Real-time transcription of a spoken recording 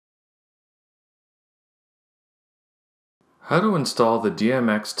How to install the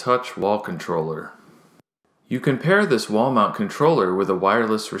DMX Touch wall controller. You can pair this wall mount controller with a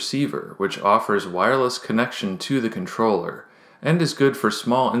wireless receiver, which offers wireless connection to the controller, and is good for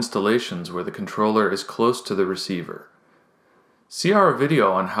small installations where the controller is close to the receiver. See our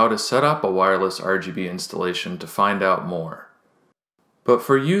video on how to set up a wireless RGB installation to find out more. But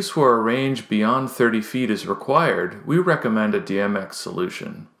for use where a range beyond 30 feet is required, we recommend a DMX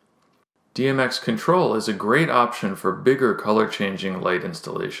solution. DMX Control is a great option for bigger color-changing light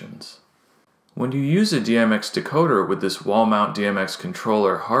installations. When you use a DMX decoder with this wall-mount DMX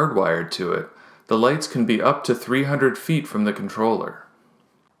controller hardwired to it, the lights can be up to 300 feet from the controller.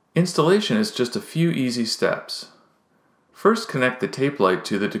 Installation is just a few easy steps. First, connect the tape light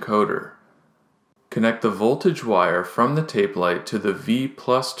to the decoder. Connect the voltage wire from the tape light to the V+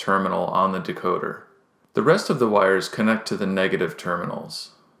 terminal on the decoder. The rest of the wires connect to the negative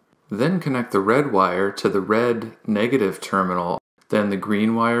terminals. Then connect the red wire to the red negative terminal, then the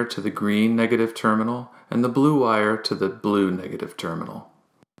green wire to the green negative terminal, and the blue wire to the blue negative terminal.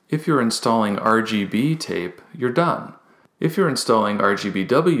 If you're installing RGB tape, you're done. If you're installing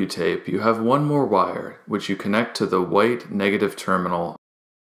RGBW tape, you have one more wire, which you connect to the white negative terminal.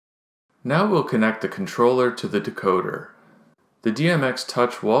 Now we'll connect the controller to the decoder. The DMX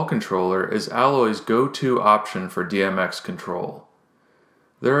Touch wall controller is Alloy's go-to option for DMX control.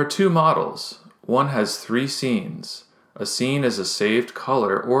 There are two models. One has 3 scenes. A scene is a saved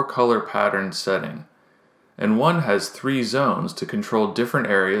color or color pattern setting. And one has 3 zones to control different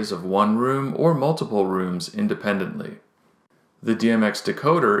areas of one room or multiple rooms independently. The DMX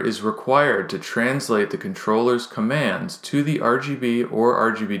decoder is required to translate the controller's commands to the RGB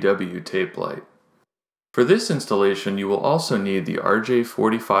or RGBW tape light. For this installation, you will also need the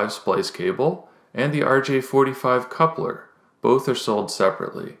RJ45 splice cable and the RJ45 coupler. Both are sold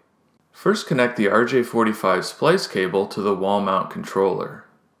separately. First, connect the RJ45 splice cable to the wall mount controller.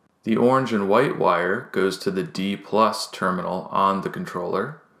 The orange and white wire goes to the D+ terminal on the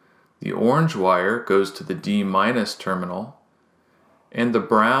controller. The orange wire goes to the D- terminal. And the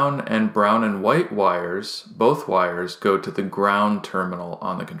brown and white wires, both wires, go to the ground terminal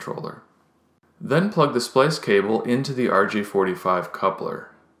on the controller. Then plug the splice cable into the RJ45 coupler.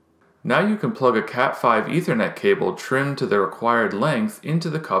 Now you can plug a Cat5 Ethernet cable trimmed to the required length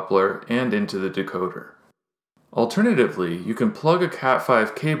into the coupler and into the decoder. Alternatively, you can plug a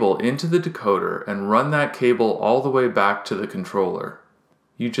Cat5 cable into the decoder and run that cable all the way back to the controller.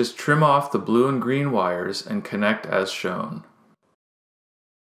 You just trim off the blue and green wires and connect as shown.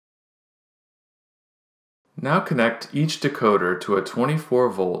 Now connect each decoder to a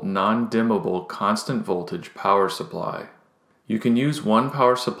 24-volt non-dimmable constant voltage power supply. You can use one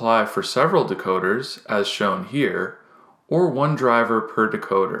power supply for several decoders, as shown here, or one driver per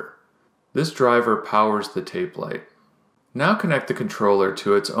decoder. This driver powers the tape light. Now connect the controller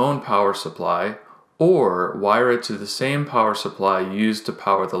to its own power supply, or wire it to the same power supply used to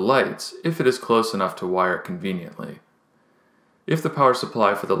power the lights if it is close enough to wire conveniently. If the power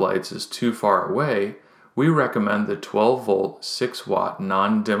supply for the lights is too far away, we recommend the 12-volt 6-watt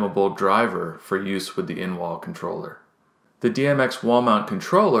non-dimmable driver for use with the in-wall controller. The DMX wall mount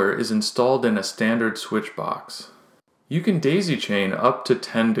controller is installed in a standard switch box. You can daisy chain up to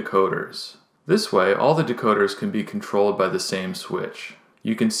 10 decoders. This way, all the decoders can be controlled by the same switch.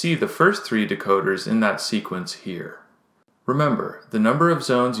 You can see the first 3 decoders in that sequence here. Remember, the number of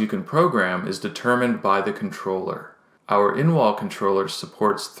zones you can program is determined by the controller. Our in-wall controller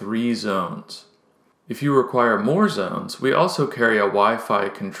supports 3 zones. If you require more zones, we also carry a Wi-Fi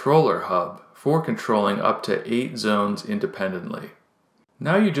controller hub for controlling up to 8 zones independently.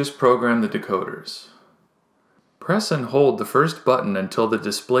 Now you just program the decoders. Press and hold the first button until the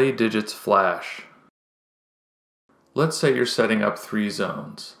display digits flash. Let's say you're setting up 3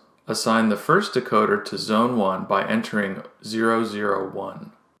 zones. Assign the first decoder to zone 1 by entering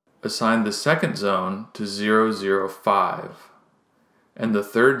 001. Assign the second zone to 005. And the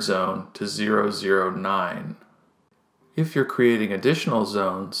third zone to 009. If you're creating additional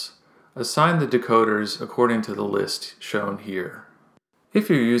zones, assign the decoders according to the list shown here. If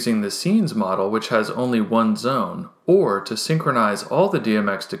you're using the scenes model, which has only one zone, or to synchronize all the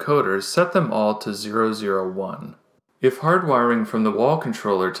DMX decoders, set them all to 001. If hardwiring from the wall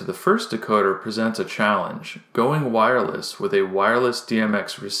controller to the first decoder presents a challenge, going wireless with a Wireless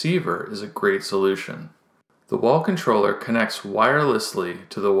DMX Receiver is a great solution. The wall controller connects wirelessly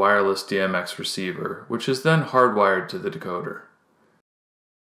to the Wireless DMX Receiver, which is then hardwired to the decoder.